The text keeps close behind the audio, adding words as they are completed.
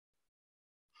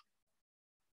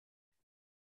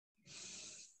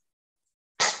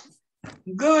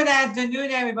Good afternoon,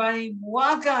 everybody.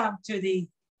 Welcome to the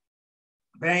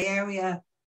Bay Area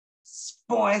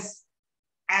Sports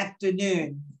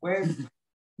Afternoon, where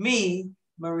me,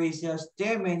 Mauricio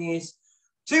Stillman, is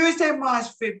Tuesday, March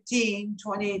 15,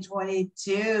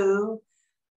 2022.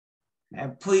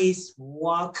 And please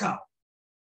welcome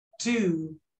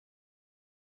to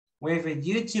with a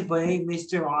YouTube buddy,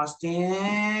 Mr. Austin,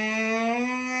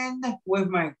 with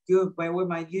my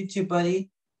YouTube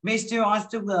buddy, Mr.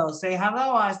 Austin Will. Say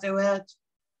hello, Austin Will.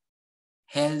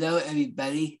 Hello,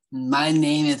 everybody. My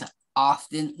name is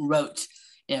Austin Roach,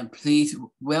 and please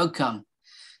welcome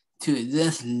to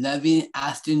this loving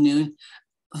afternoon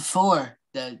for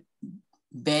the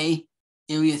Bay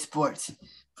Area Sports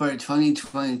for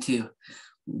 2022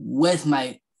 with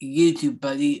my YouTube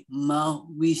buddy,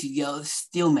 Mauricio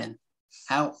Stillman.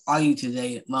 How are you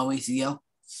today, Mauricio?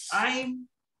 I'm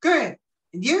good.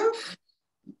 And you?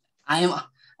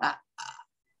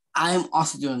 I'm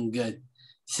also doing good.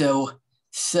 So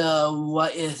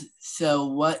what is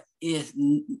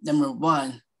number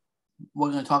one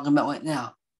we're going to talk about right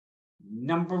now?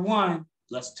 Number one,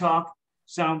 let's talk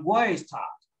some Warriors talk.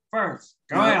 First,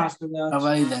 go ahead, Austin. All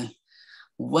right then.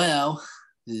 Well,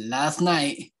 last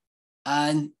night,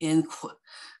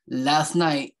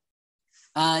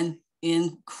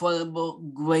 incredible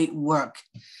great work.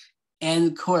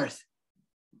 And of course,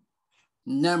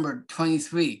 number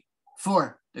 23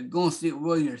 for the Golden State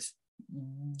Warriors,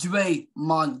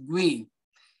 Draymond Green,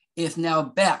 is now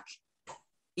back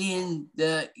into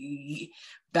the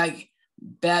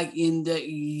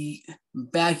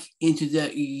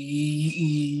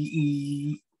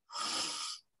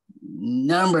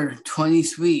number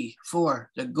 23 for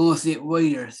the Golden State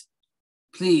Warriors.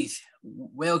 Please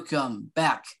welcome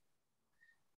back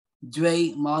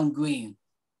Draymond Green.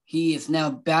 He is now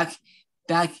back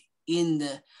in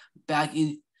the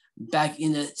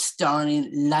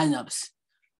starting lineups,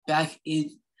 back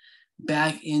into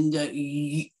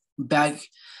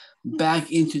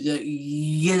the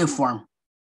uniform,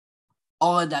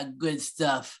 all of that good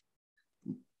stuff.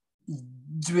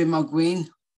 Draymond Green,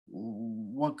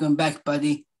 welcome back,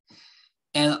 buddy.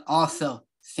 And also,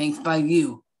 thanks by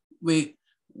you. We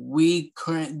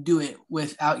couldn't do it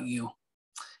without you.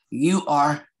 You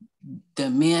are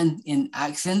the man in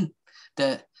action.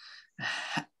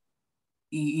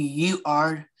 You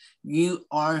are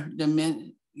the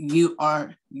man. You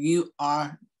are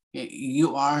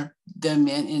the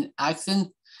man in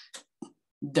action.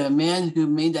 The man who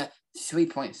made that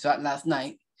 3-point shot last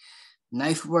night.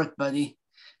 Nice work, buddy.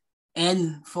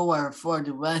 And for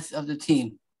the rest of the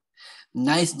team,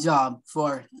 nice job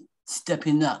for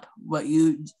stepping up. What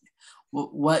you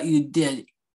did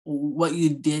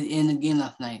in the game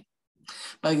last night.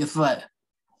 But guess what?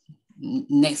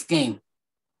 Next game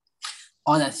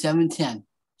on at 7:10,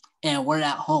 and we're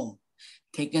at home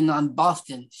taking on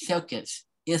Boston Celtics.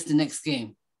 It's the next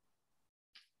game.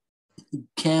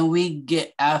 Can we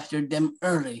get after them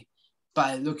early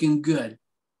by looking good?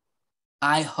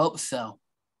 I hope so.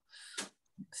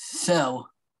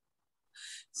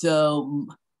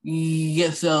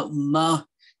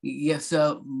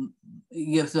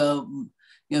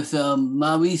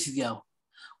 Mauricio,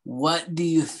 what do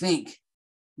you think?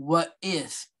 What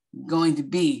is going to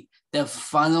be the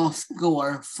final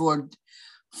score for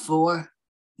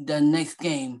the next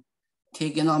game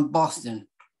taking on Boston?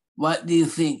 What do you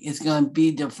think is going to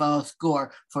be the final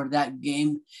score for that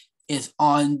game? Is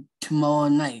on tomorrow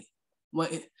night.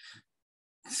 Can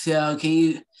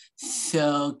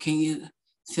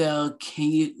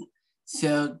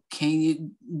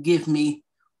you give me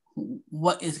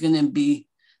what is going to be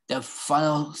the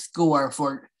final score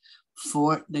for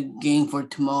the game for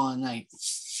tomorrow night?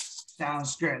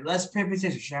 Sounds good. Let's pick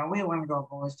position, shall we? We're going to go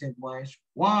Golden State Warriors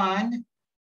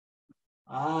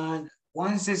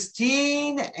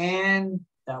 116, and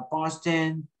the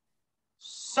Boston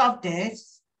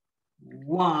Celtics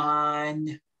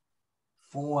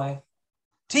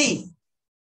 114.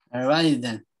 All righty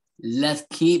then. Let's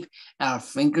keep our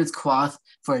fingers crossed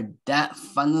for that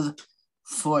final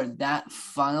score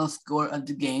of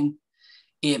the game.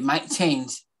 It might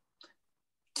change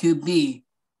to be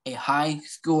a high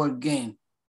score game.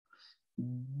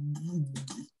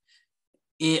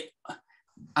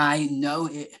 I know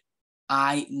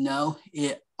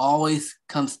it always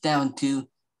comes down to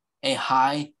a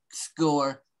high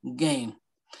score game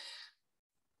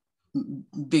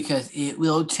because it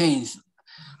will change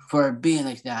for being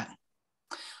like that.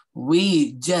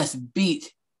 We just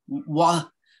beat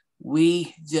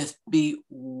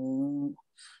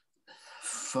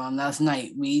from last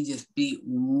night. We just beat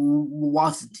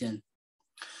Washington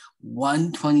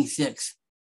 126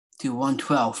 to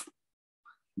 112.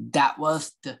 That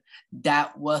was the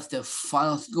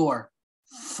final score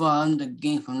from the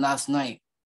game from last night.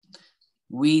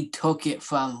 We took it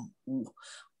from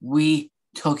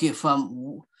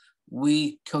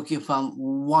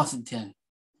Washington.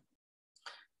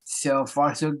 So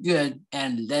far so good,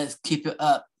 and let's keep it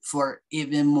up for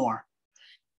even more.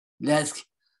 Let's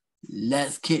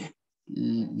keep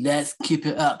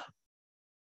it up.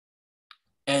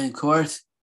 And of course,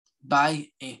 by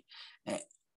the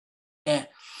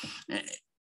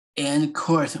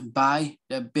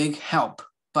big help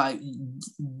by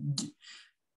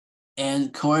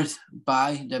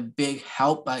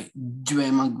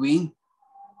Draymond Green,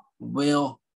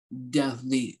 will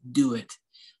definitely do it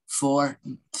for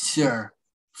sure.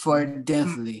 For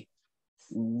definitely.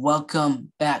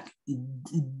 Welcome back,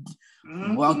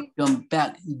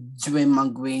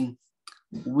 Draymond Green.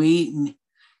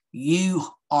 You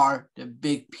are the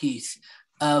big piece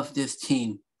of this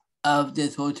team, of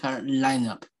this whole entire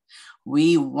lineup.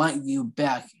 We want you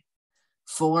back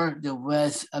for the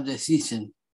rest of the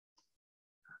season.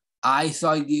 I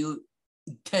saw you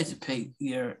anticipate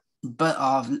your butt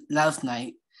off last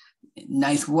night.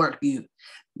 Nice work,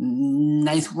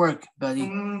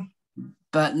 buddy.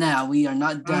 But now we are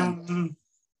not done.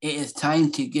 It is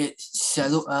time to get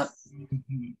settled up,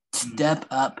 step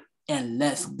up, and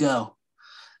let's go.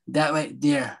 That right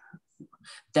there,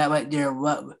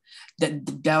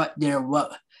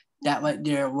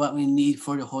 what we need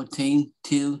for the whole team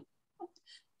to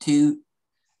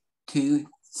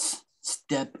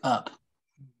step up.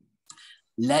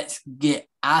 Let's get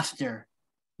after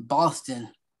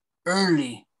Boston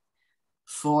early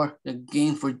for the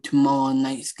game for tomorrow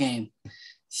night's game.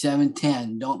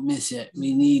 7:10. Don't miss it.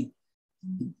 We need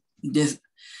this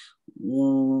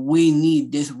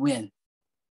win.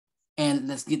 And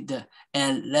let's get the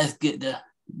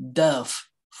dove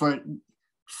for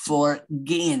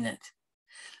getting it.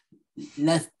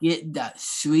 Let's get that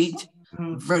sweet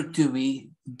victory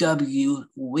W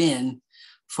win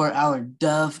for our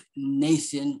Dove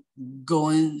Nation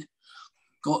Golden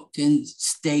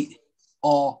State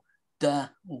all the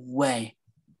way.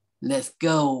 Let's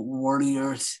go,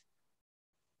 Warriors.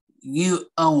 You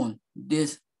own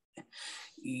this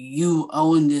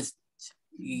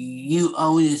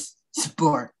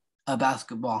sport of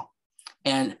basketball.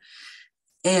 And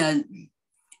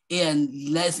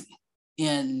let's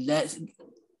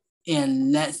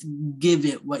give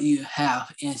it what you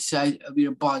have inside of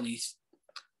your bodies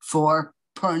for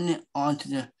putting it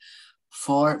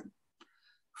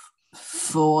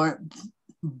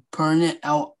putting it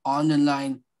out on the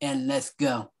line, and let's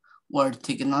go. We're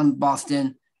taking on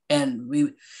Boston, and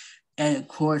of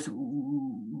course we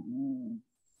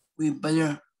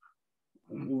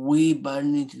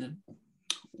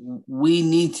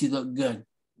need to look good.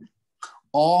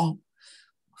 All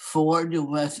for the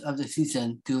rest of the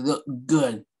season to look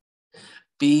good.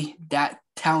 Be that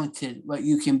talented what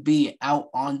you can be out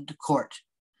on the court.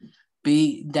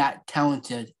 Be that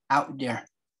talented out there.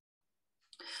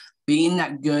 Being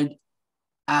that good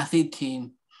athlete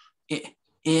team, it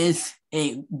is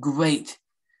a great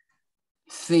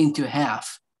thing to have.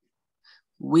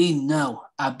 We know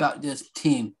about this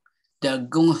team. The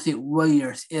Golden State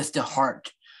Warriors is the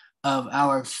heart of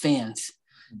our fans.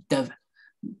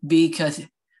 Because it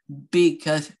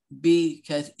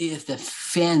is the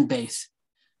fan base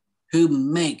who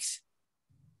makes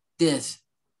this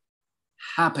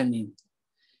happening.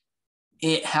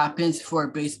 It happens for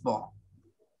baseball.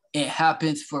 It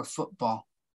happens for football.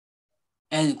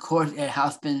 And of course, it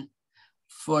happens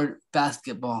for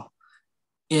basketball.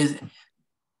 It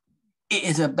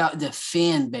is about the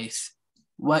fan base.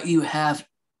 What you have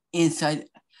inside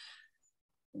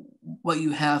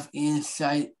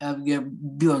of your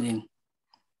building.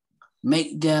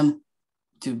 Make them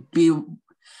to be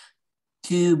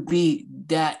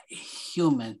that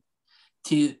human,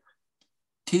 to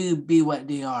be what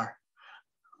they are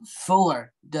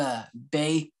for the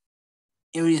Bay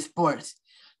Area sports,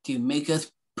 to make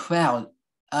us proud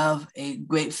of a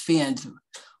great fans,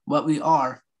 what we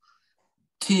are,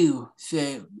 to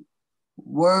say,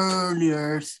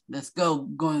 Warriors, let's go,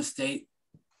 Golden State,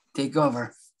 take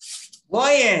over.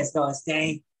 Warriors, Golden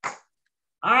State.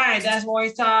 All right, that's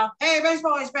Warriors talk. Hey,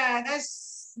 baseball is back.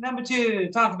 That's number 2.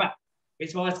 Talk about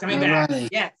baseball is coming back. Right.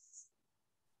 Yes.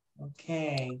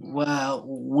 Okay. Well,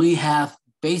 we have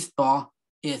baseball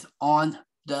is on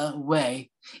the way.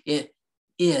 It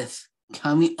is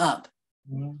coming up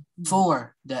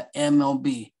for the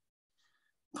MLB,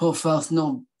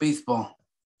 professional baseball.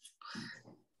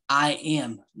 I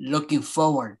am looking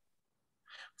forward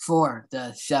for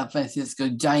the San Francisco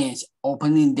Giants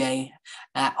opening day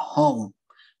at home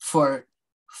for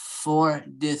for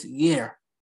this year,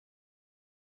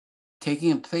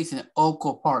 taking place in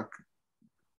Oakland Park,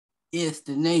 is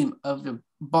the name of the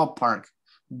ballpark,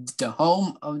 the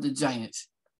home of the Giants,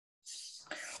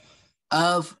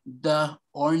 of the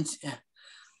orange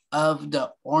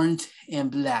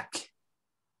and black.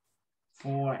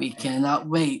 We cannot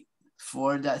wait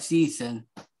for that season.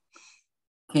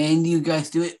 Can you guys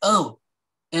do it? Oh,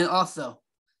 and also,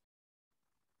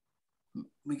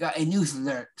 we got a news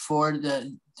alert for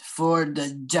the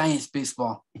Giants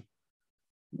baseball.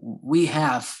 We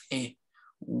got a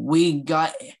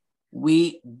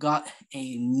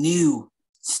new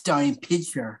starting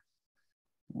pitcher.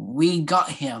 We got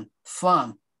him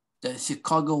from the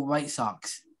Chicago White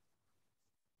Sox.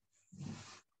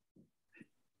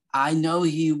 I know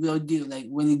he will do like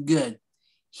really good.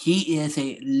 He is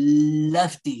a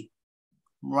lefty,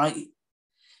 right?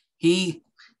 He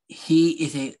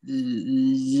is a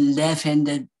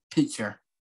left-handed pitcher.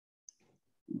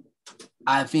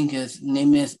 I think his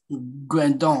name is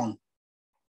Grandon.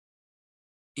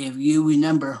 If you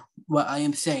remember what I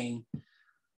am saying,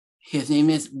 his name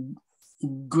is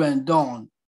Grandon.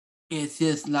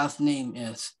 His last name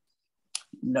is.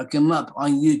 Look him up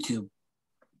on YouTube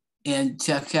and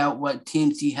check out what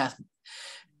teams he has,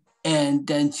 and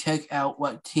then check out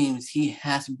what teams he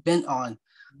has been on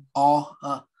all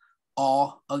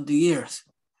of the years.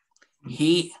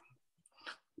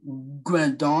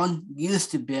 Grandon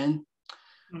used to be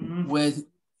with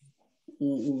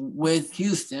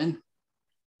Houston,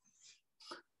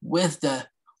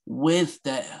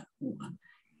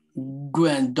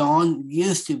 Grandon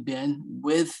used to be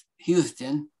with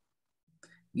Houston,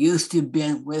 used to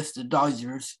be with the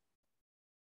Dodgers,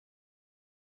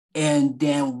 and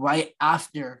then right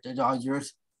after the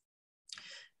Dodgers,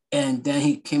 and then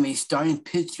he became a starting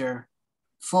pitcher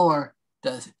for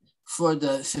the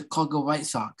Chicago White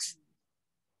Sox.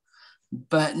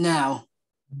 But now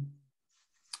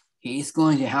he's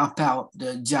going to help out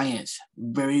the Giants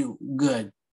very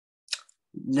good.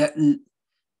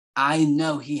 I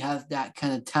know he has that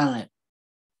kind of talent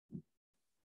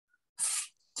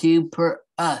to put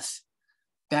us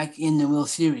back in the World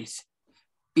Series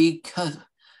because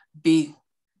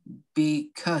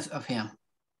of him.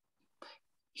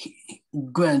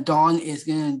 Grandon is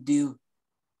going to do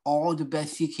all the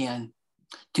best he can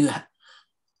to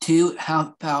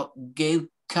help out Gabe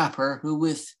Kapler, who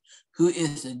is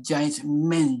the Giants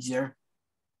manager,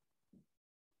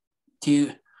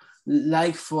 to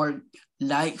like for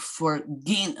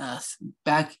getting us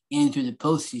back into the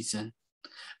postseason,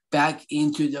 back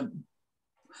into the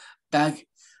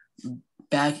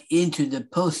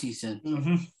postseason,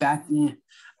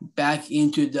 back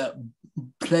into the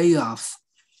playoffs,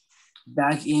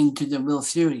 back into the World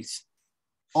Series,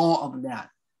 all of that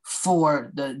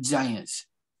for the Giants.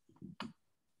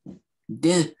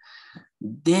 This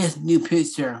new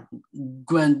pitcher,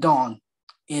 Grandon,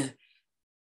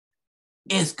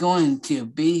 is going to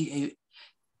be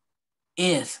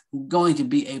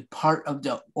a part of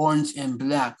the Orange and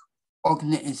Black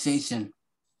organization.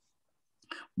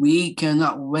 We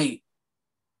cannot wait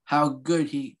how good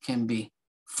he can be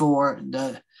for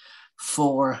the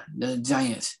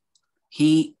Giants.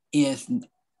 He is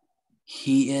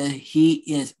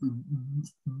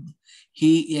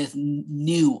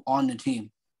new on the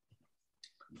team.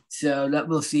 So that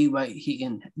we'll see what he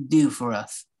can do for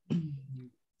us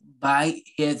by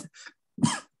his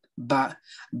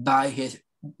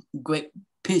great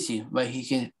pitching. What he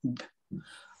can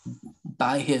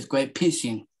by his great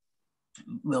pitching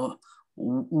will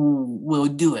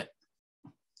do it.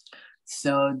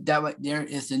 So that right there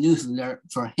is the news alert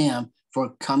for him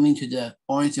for coming to the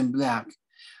Orange and Black,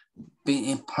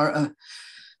 being a part of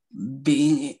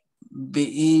being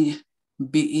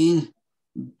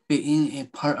a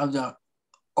part of the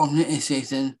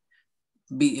organization,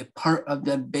 be a part of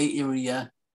the Bay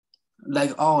Area,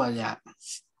 like all of that.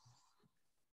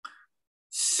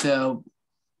 So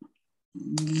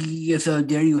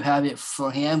there you have it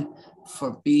for him,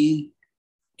 for being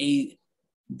a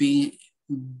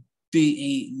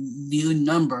new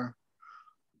number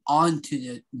onto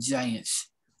the Giants,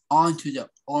 onto the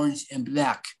Orange and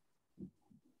Black.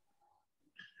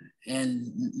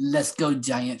 And let's go,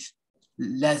 Giants.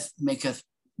 Let's make us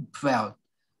proud.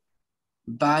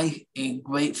 By a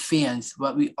great fans,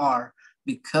 what we are,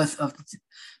 because of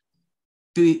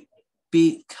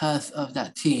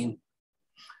that team,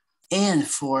 and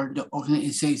for the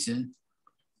organization,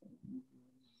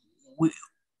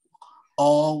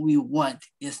 all we want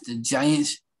is the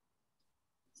Giants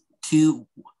to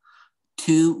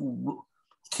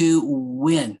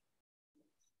win.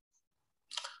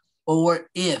 Or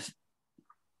if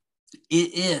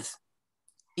it is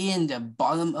in the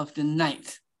bottom of the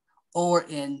ninth or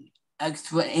in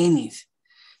extra innings.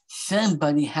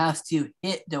 Somebody has to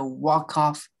hit the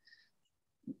walk-off,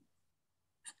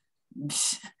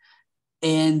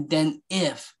 and then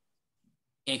if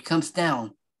it comes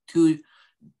down to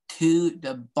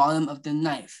the bottom of the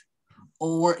ninth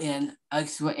or in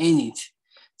extra innings,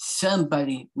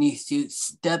 somebody needs to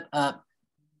step up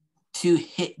to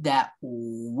hit that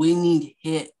winning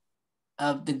hit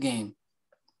of the game.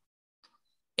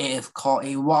 It is called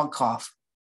a walk-off.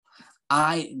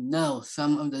 I know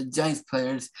some of the Giants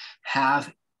players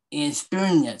have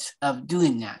experience of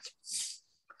doing that.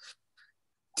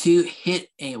 To hit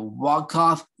a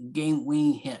walk-off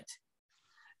game-winning hit.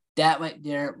 That right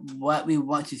there, what we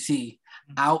want to see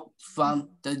out from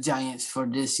the Giants for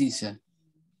this season.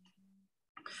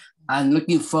 I'm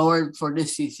looking forward for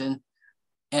this season.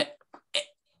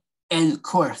 And of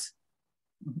course,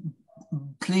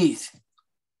 please,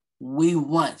 we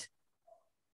want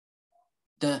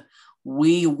the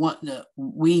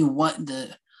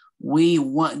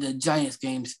Giants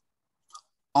games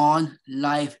on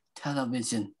live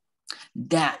television.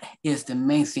 That is the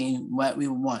main thing what we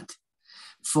want.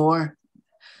 For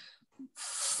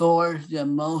the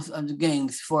most of the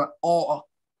games, for all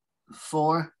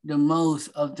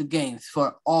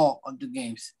of the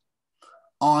games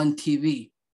on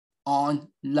TV, on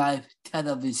live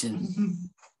television.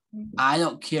 I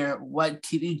don't care what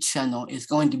TV channel is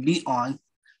going to be on,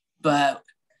 but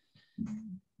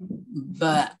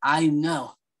I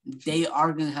know they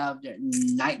are going to have their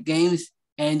night games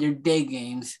and their day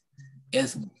games.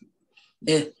 It's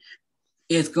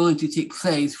going to take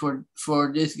place for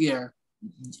this year,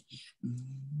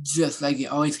 just like it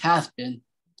always has been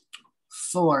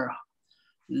for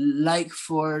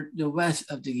the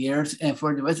rest of the years and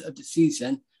for the rest of the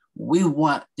season. We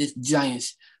want this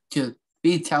Giants to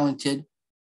be talented,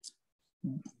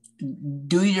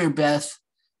 do your best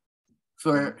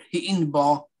for hitting the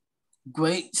ball,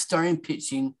 great starting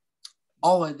pitching,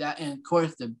 all of that, and of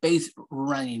course the base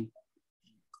running,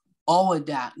 all of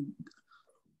that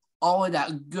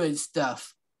good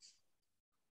stuff.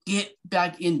 Get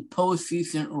back in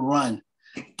postseason run.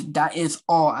 That is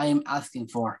all I am asking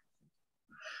for.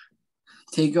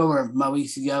 Take over,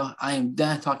 Mauricio. I am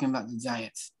done talking about the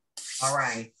Giants. All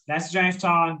right. That's Giants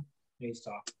talk. Giants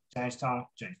talk. Giants talk.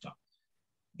 Giants talk.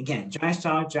 Again, Giants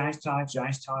talk. Giants talk.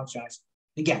 Giants talk. Giants.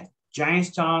 Again,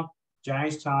 Giants talk.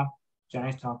 Giants talk.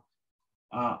 Giants talk.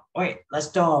 Wait, let's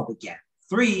start again.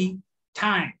 3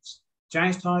 times.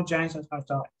 Giants talk. Giants talk. Giants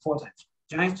talk. 4 times.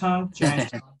 Giants talk.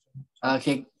 Giants talk.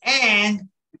 Okay. And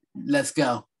let's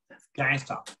go. Giants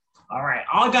talk. All right.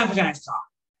 All done for Giants talk.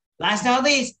 Last but not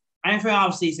least, I'm for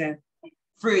off season.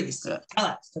 Fruits. Tell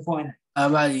us the 49.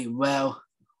 Alrighty, well,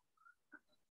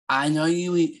 I know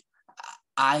you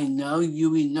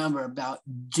remember about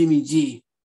Jimmy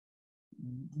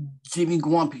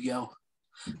Guampio.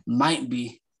 Might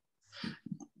be.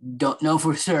 Don't know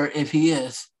for sure if he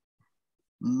is.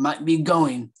 Might be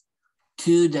going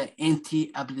to the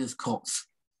Indianapolis Colts.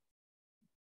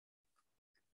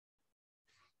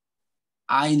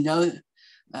 I know,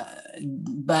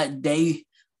 but they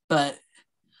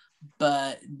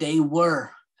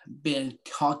were been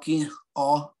talking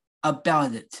all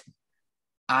about it.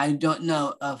 I don't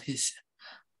know of his.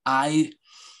 I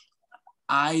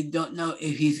don't know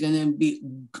if he's gonna be.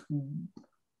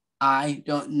 I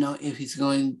don't know if he's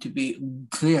going to be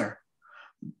clear,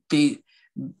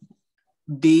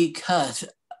 because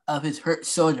of his hurt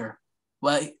shoulder.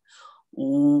 What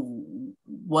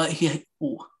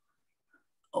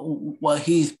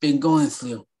he's been going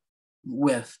through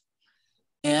with,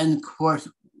 and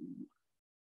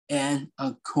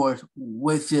of course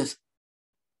with this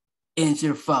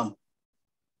injured thumb.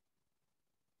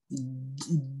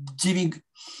 Jimmy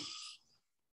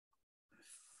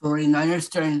 49ers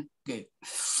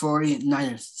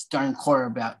starting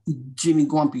quarterback Jimmy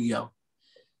Guampio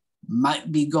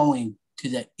might be going to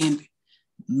the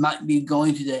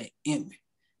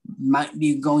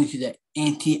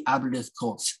Indianapolis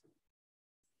Colts.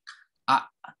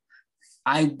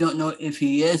 I don't know if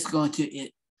he is going to.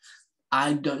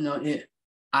 I don't know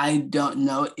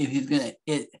if he's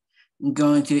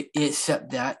going to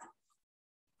accept that.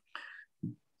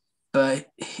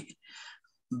 But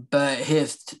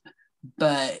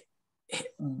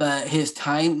his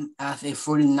time as a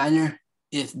 49er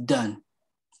is done.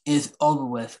 It's over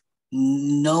with.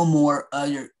 No more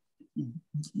other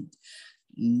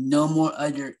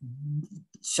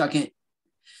second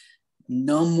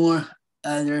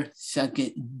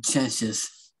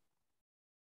chances.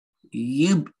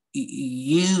 You've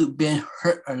been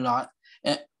hurt a lot,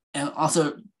 and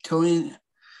also Tony,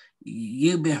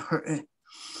 you've been hurt.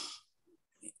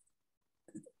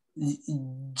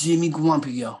 Jimmy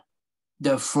Garoppolo,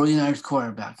 the 49ers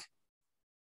quarterback.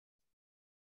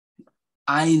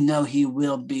 I know he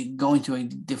will be going to a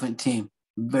different team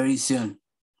very soon.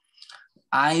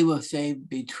 I will say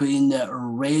between the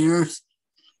Raiders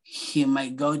he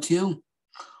might go to,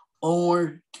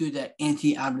 or to the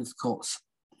Indianapolis Colts.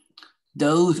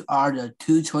 Those are the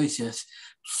two choices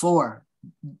for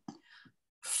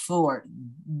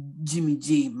Jimmy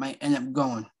G might end up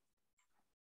going.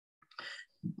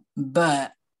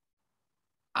 But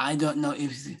I don't know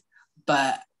if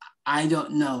I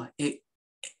don't know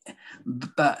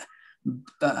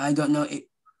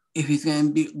if he's going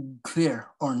to be clear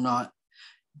or not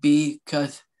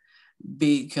because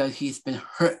he's been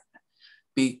hurt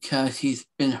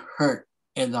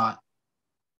a lot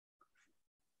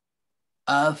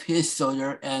of his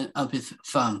shoulder and of his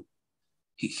thumb.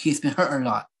 He's been hurt a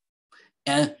lot.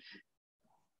 And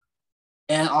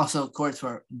also of course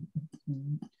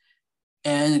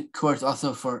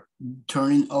also for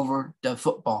turning over the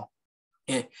football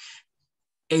a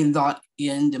lot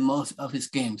in the most of his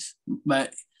games.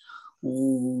 But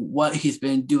what he's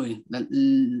been doing,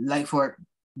 like for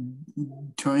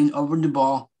turning over the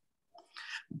ball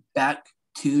back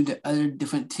to the other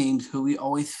different teams who we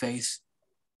always face.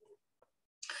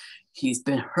 He's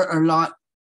been hurt a lot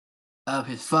of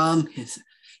his thumb, his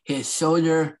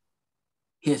shoulder,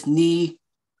 his knee,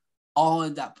 all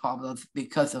of that problems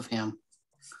because of him.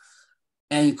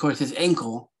 And of course his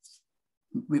ankle,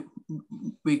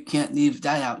 we can't leave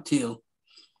that out too.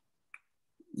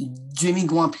 Jimmy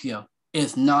Garoppolo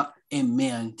is not a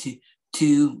man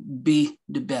to be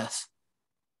the best.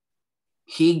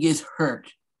 He gets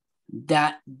hurt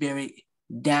that very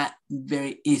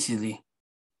easily.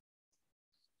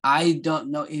 I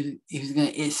don't know if he's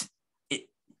gonna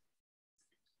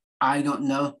I don't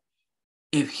know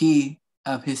if he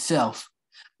of himself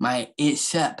might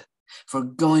accept for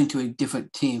going to a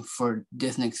different team for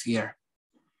this next year.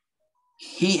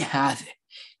 He has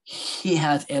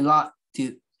a lot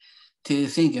to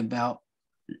think about,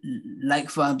 like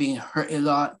from being hurt a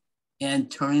lot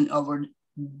and turning over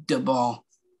the ball,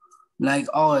 like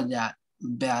all of that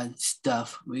bad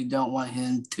stuff we don't want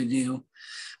him to do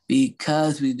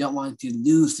because we don't want to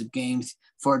lose the games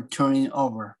for turning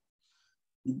over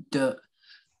the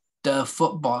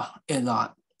football a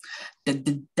lot.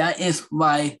 That is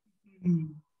why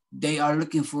they are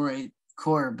looking for a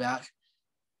quarterback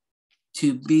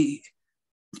to be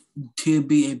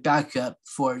a backup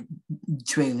for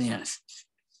Trey Lance.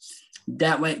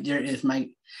 That right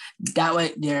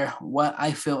there, what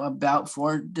I feel about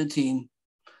for the team,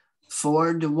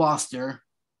 for the roster.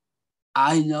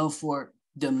 I know for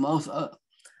the most,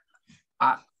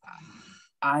 I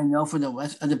know for the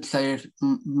rest of the players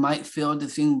might feel the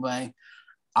same way.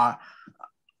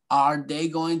 Are they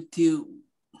going to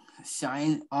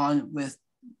sign on with?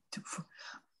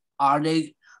 Are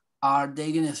they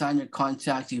going to sign their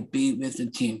contract to be with the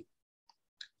team?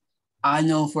 I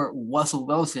know for Russell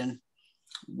Wilson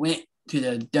went to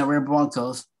the Denver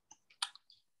Broncos.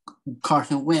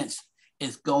 Carson Wentz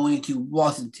is going to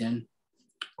Washington.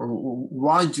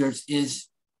 Rodgers is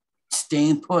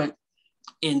staying put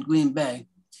in Green Bay.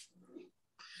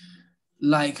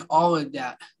 Like all of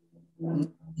that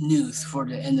news for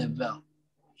the NFL.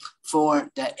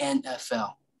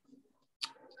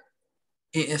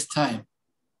 It is time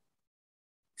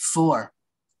for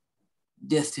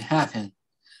this to happen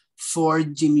for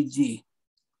Jimmy G.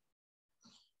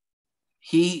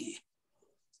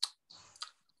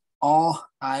 All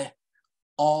I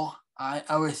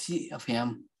ever see of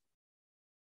him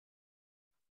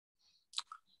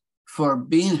for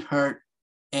being hurt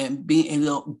and being a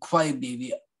little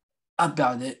crybaby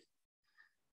about it.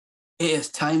 It is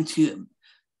time to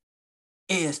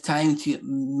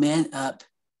man up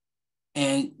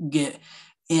and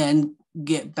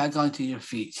get back onto your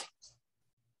feet.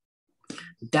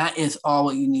 That is all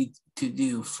what you need to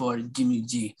do for Jimmy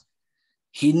G.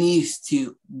 He needs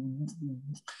to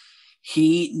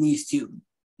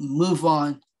move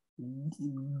on,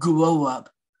 grow up,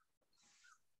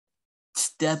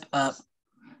 step up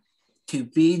to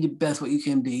be the best what you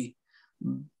can be.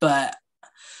 But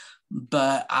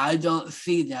I don't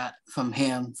see that from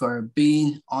him for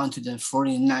being onto the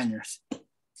 49ers.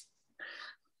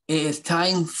 It is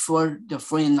time for the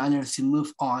 49ers to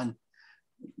move on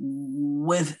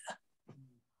it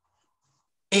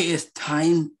is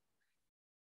time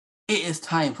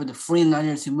for the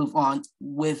 49ers to move on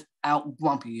without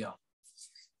Garoppolo.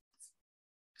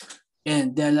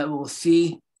 And then I will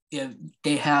see if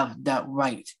they have that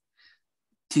right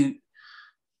to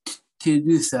to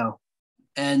do so.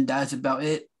 And that's about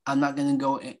it. I'm not gonna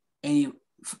go any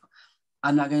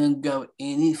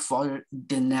farther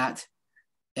than that.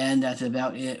 And that's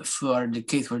about it for the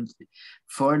case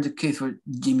for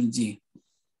Jimmy G.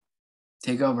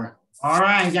 Take over. All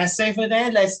right, that's safe for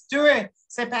that. Let's do it.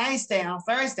 St. Patty's Day on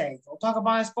Thursday. We'll talk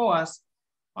about sports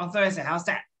on Thursday. How's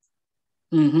that?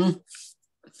 Mm-hmm.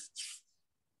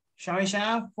 Shall we shout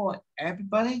out for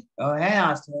everybody? Go ahead,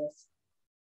 Austin.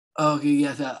 Okay,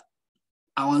 yes.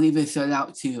 I want to leave a shout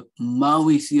out to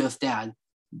Mauricio's dad,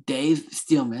 Dave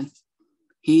Stillman.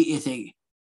 He is a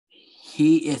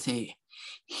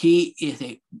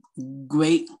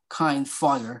great, kind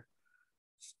father,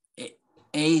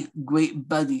 a great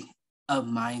buddy of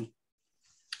mine.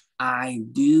 I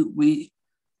do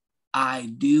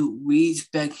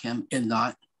respect him a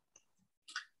lot.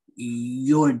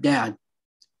 Your dad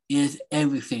is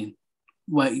everything.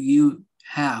 What you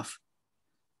have,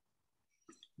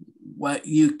 what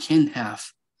you can have.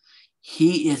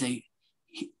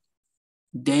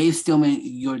 Dave Stillman,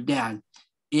 your dad,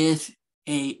 is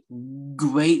a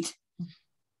great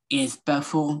and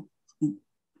special,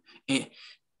 a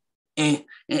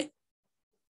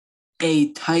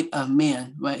type of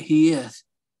man, what he is.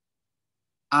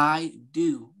 I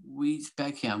do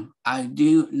respect him. I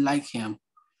do like him.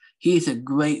 He's a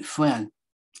great friend,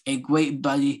 a great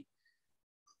buddy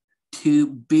to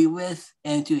be with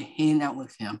and to hang out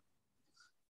with him.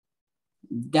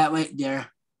 That right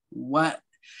there, what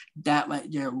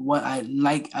I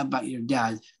like about your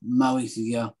dad,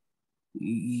 Mauricio.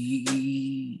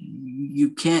 You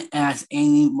can't ask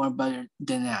any more better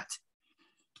than that.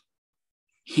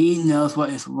 He knows what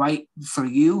is right for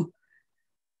you,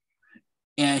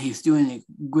 and he's doing a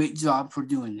great job for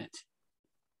doing it.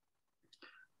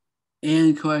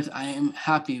 And of course, I am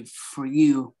happy for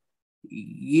you.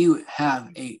 You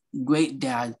have a great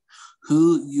dad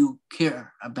who you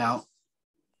care about,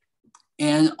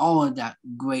 and all of that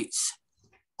great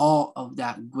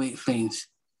things.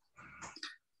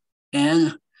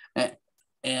 And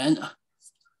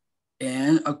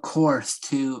of course,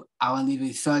 I want to leave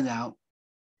a shout out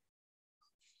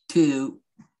to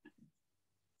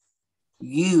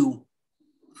you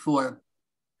for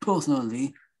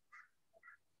personally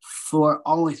for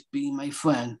always being my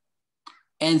friend,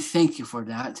 and thank you for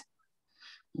that.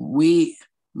 Me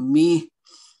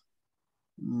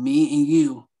and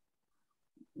you,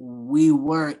 we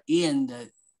were in the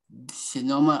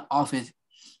Sonoma office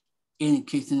in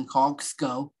Kingston called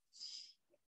SCO,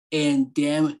 and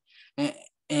then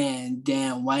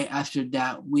right after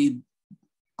that, we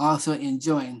also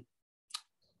enjoyed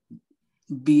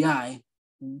BI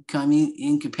coming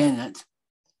independent.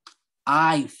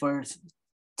 I first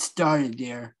started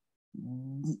there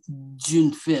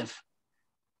June 5th,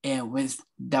 and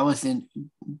that was in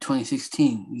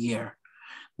 2016 year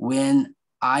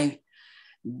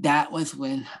that was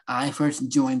when I first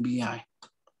joined BI.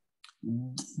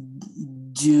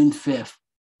 June 5th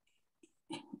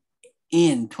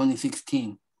in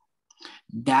 2016.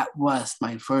 That was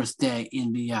my first day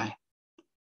in BI.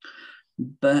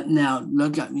 But now,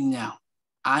 look at me now.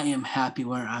 I am happy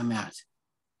where I'm at.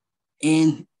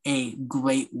 In a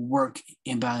great work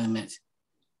environment.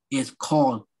 It's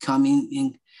called coming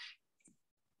in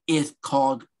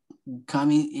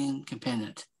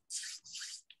independent.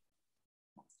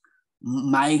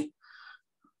 My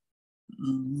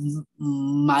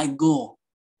goal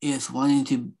is wanting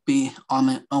to be on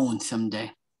my own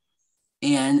someday.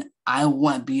 And I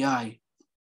want BI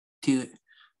to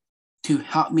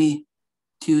help me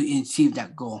to achieve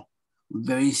that goal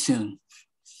very soon.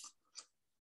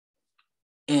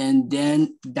 And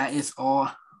then that is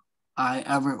all I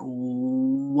ever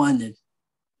wanted.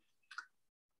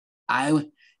 I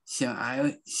want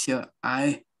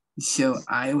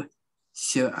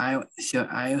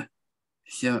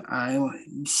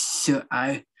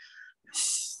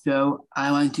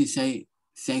to say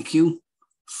thank you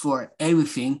for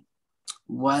everything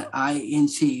what I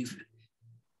achieved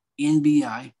in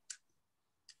BI.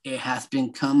 It has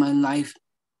become my life.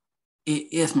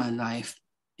 It is my life.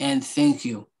 And thank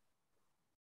you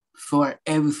for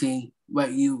everything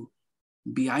what you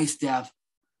BI staff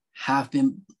have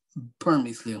been putting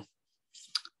me through.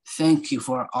 Thank you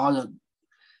for all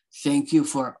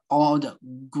the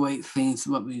great things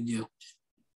what we do.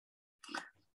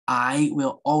 I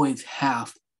will always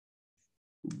have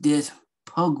this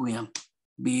program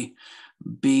be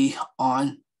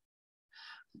on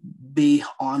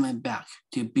my back,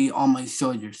 to be on my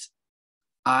shoulders.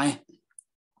 I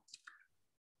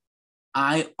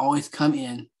always come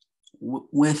in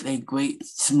with a great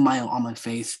smile on my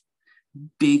face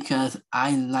because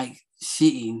I like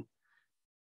seeing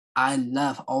I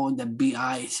love all the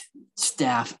BI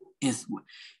staff is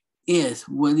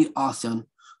really awesome.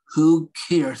 Who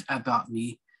cares about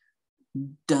me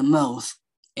the most?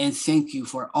 And thank you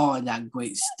for all of that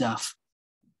great stuff.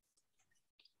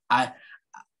 I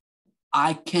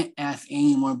can't ask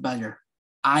any more better.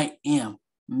 I am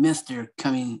Mr.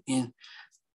 Coming In.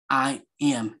 I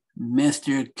am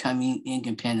Mr. Coming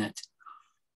Independent.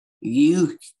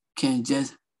 You can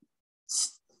just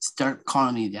start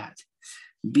calling me that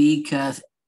because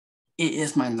it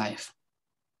is my life.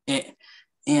 And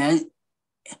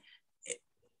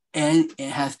it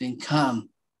has become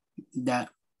that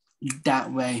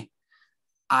way.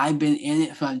 I've been in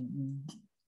it from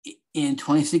in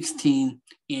 2016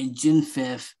 in June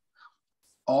 5th,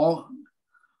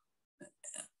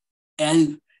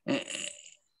 and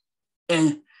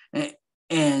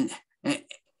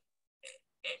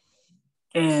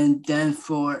then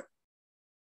for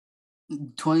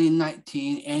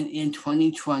 2019 and in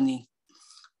 2020,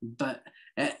 but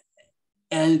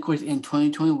and of course in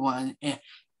 2021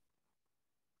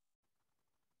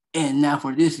 and now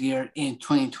for this year in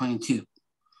 2022.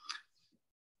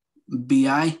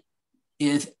 BI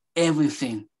is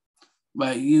everything,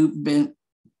 but you've been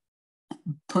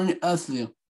putting us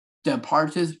through, the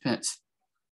participants,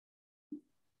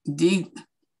 including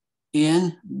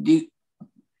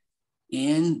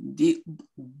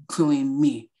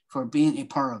me, for being a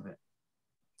part of it.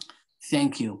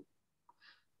 Thank you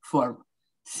for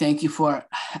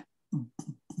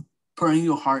putting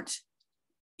your hearts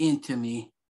into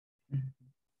me.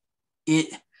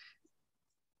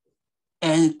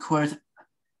 And of course,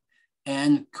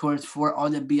 for all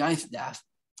the BI staff,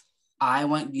 I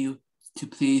want you to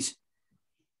please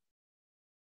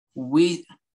respect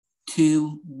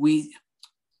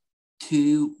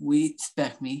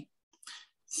me,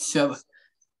 so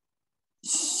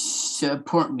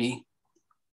support me,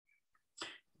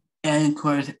 and of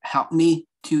course help me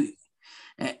to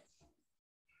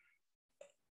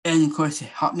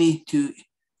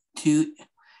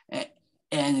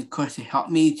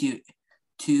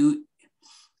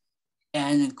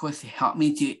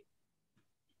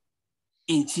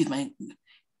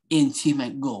achieve my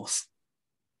goals.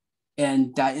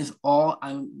 And that is all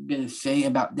I'm going to say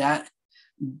about that.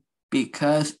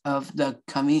 Because of the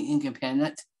Coming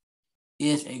Independent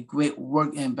is a great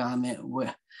work environment.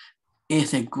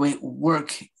 It's a great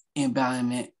work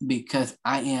environment because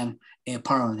I am a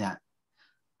part of that.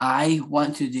 I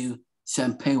want to do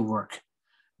some pay work.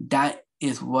 That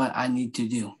is what I need to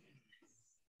do.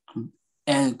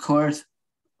 And of course,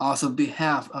 also on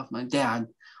behalf of my dad,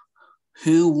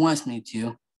 who wants me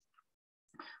to,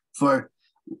 for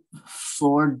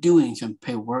doing some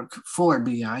pay work for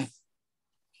BI.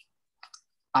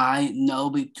 I know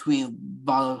between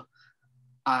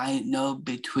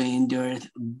there's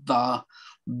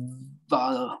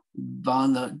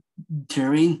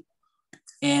volunteering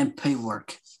and pay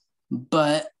work.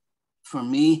 But for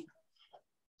me,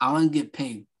 I want to get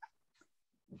paid.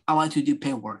 I want to do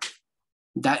pay work.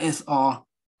 That is all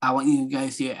I want you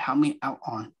guys to help me out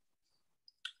on.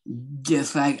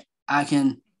 Just like I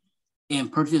can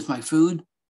purchase my food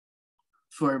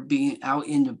for being out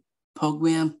in the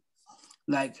program,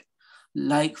 like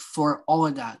for all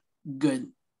of that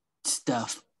good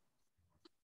stuff.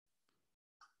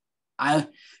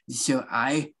 So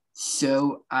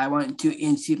I want to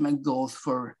achieve my goals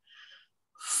for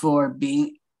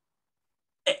being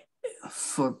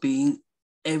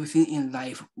everything in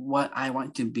life what I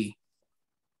want to be.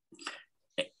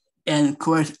 And of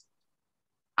course,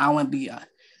 I want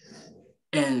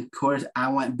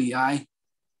BI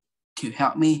to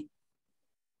help me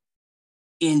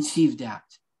achieve that.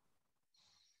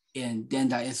 And then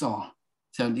that is all.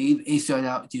 So leave a shout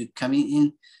out to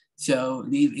Coming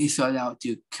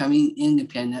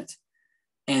Independent.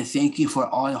 And thank you for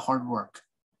all the hard work.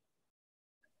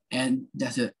 And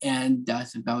that's it. And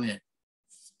that's about it.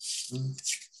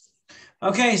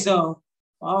 Okay, so,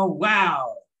 oh,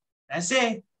 wow. That's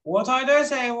it. We'll talk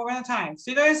Thursday. We're out of time.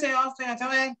 See you Thursday. Until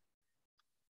then.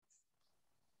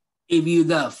 If you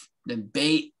love the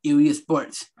Bay Area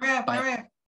sports by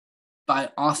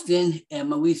Austin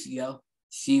and Mauricio,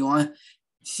 see you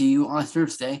on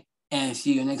Thursday, and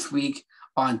see you next week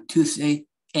on Tuesday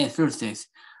and Thursdays.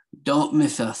 Don't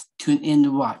miss us. Tune in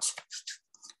to watch.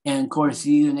 And of course,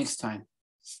 see you next time.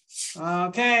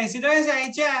 Okay, see you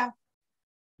Thursday, Jeff.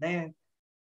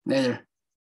 Later.